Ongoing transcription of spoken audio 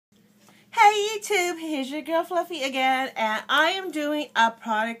Hey YouTube, here's your girl Fluffy again, and I am doing a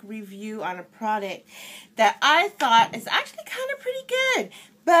product review on a product that I thought is actually kind of pretty good.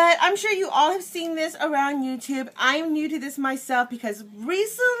 But I'm sure you all have seen this around YouTube. I'm new to this myself because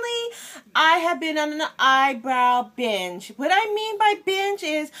recently I have been on an eyebrow binge. What I mean by binge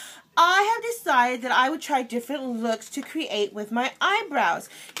is I have decided that I would try different looks to create with my eyebrows.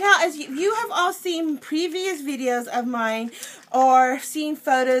 Now, as you have all seen previous videos of mine or seen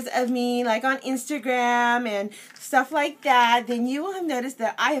photos of me like on Instagram and stuff like that, then you will have noticed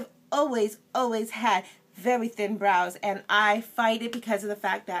that I have always had very thin brows, and I fight it because of the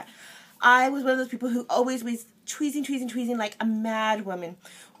fact that I was one of those people who always was tweezing like a mad woman.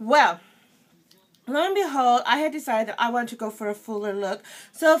 Well, lo and behold, I had decided that I wanted to go for a fuller look.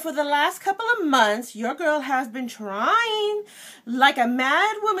 So for the last couple of months, your girl has been trying like a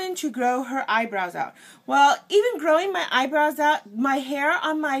mad woman to grow her eyebrows out. Well, even growing my eyebrows out, my hair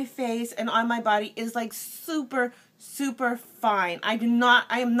on my face and on my body is like super fine. I am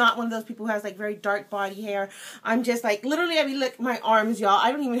not one of those people who has like very dark body hair. I'm just like, literally, I mean, look, my arms, y'all.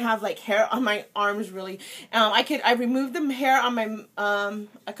 I don't even have like hair on my arms, really. I removed the hair on my,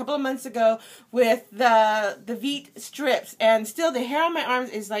 a couple of months ago with the Veet strips, and still the hair on my arms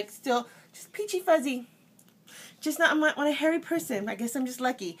is like still just peachy fuzzy. Just not, I'm not a hairy person. I guess I'm just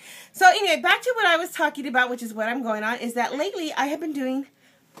lucky. So anyway, back to what I was talking about, which is what I'm going on, is that lately I have been doing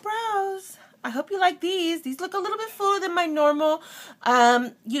brows. I hope you like these. These look a little bit fuller than my normal,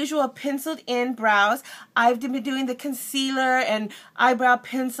 usual penciled in brows. I've been doing the concealer and eyebrow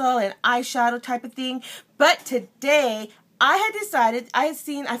pencil and eyeshadow type of thing. But today, I had decided, I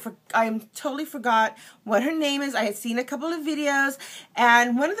totally forgot what her name is. I had seen a couple of videos,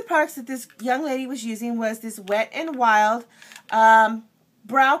 and one of the products that this young lady was using was this Wet n Wild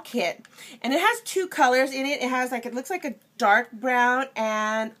brow kit. And it has two colors in it. It has like, it looks like a dark brown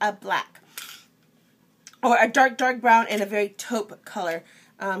and a black. Or a dark brown and a very taupe color.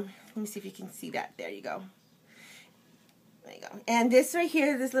 Let me see if you can see that. There you go. There you go. And this right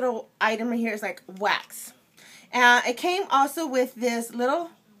here, this little item right here is like wax. It came also with this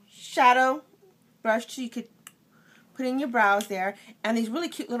little shadow brush so you could put in your brows there. And these really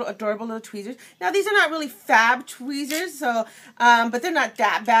cute little adorable little tweezers. Now these are not really fab tweezers, so but they're not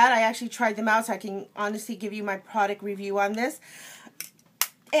that bad. I actually tried them out so I can honestly give you my product review on this.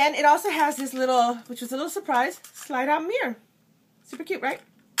 And it also has this little, which was a little surprise, slide-out mirror. Super cute, right?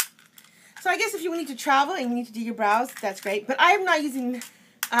 So I guess if you need to travel and you need to do your brows, that's great. But I am not using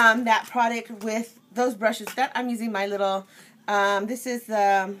that product with those brushes. That I'm using my little, this is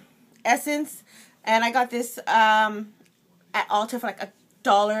the Essence. And I got this at Ulta for like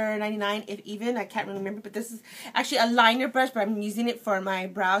 $1.99, if even. I can't really remember. But this is actually a liner brush, but I'm using it for my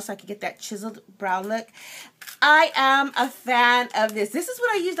brows so I can get that chiseled brow look. I am a fan of this. This is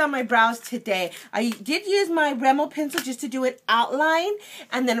what I used on my brows today. I did use my Rimmel pencil just to do an outline.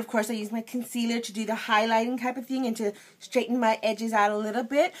 And then, of course, I used my concealer to do the highlighting type of thing and to straighten my edges out a little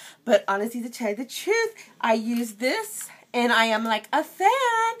bit. But honestly, to tell you the truth, I used this and I am like a fan.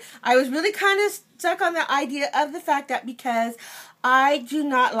 I was really kind of stuck on the idea of the fact that because I do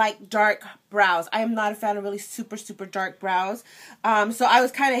not like dark brows. I am not a fan of really super dark brows. So I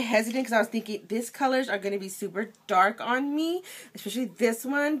was kind of hesitant because I was thinking these colors are going to be super dark on me, especially this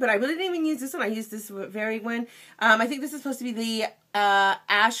one. But I really didn't even use this one. I used this very one. I think this is supposed to be the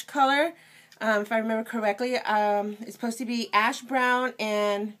ash color, if I remember correctly. It's supposed to be ash brown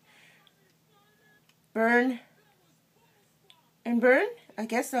and burn, I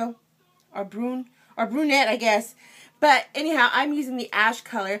guess so, or brunette, I guess. But anyhow, I'm using the ash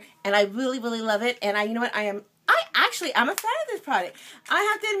color, and I really love it. And you know what? I'm a fan of this product. I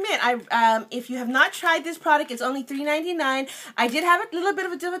have to admit, if you have not tried this product, it's only $3.99. I did have a little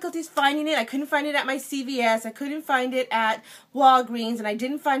bit of difficulties finding it. I couldn't find it at my CVS. I couldn't find it at Walgreens, and I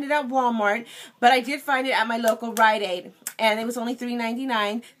didn't find it at Walmart. But I did find it at my local Rite Aid. And it was only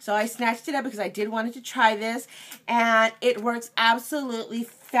 $3.99, so I snatched it up because I did want to try this, and it works absolutely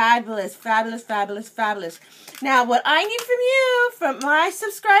fabulous. Now, what I need from you, from my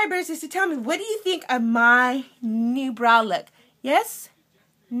subscribers, is to tell me, what do you think of my new brow look? Yes?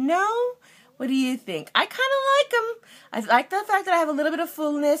 No? What do you think? I kind of like them. I like the fact that I have a little bit of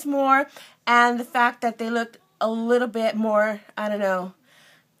fullness more, and the fact that they looked a little bit more, I don't know.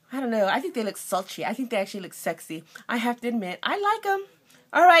 I think they look sultry. I think they actually look sexy. I have to admit, I like them.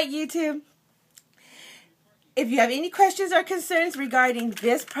 All right, YouTube. If you have any questions or concerns regarding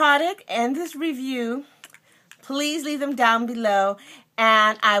this product and this review, please leave them down below,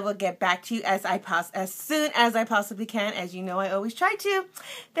 and I will get back to you as soon as I possibly can. As you know, I always try to.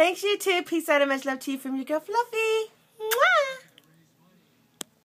 Thanks, YouTube. Peace out and much love to you from your girl, Fluffy. Mwah!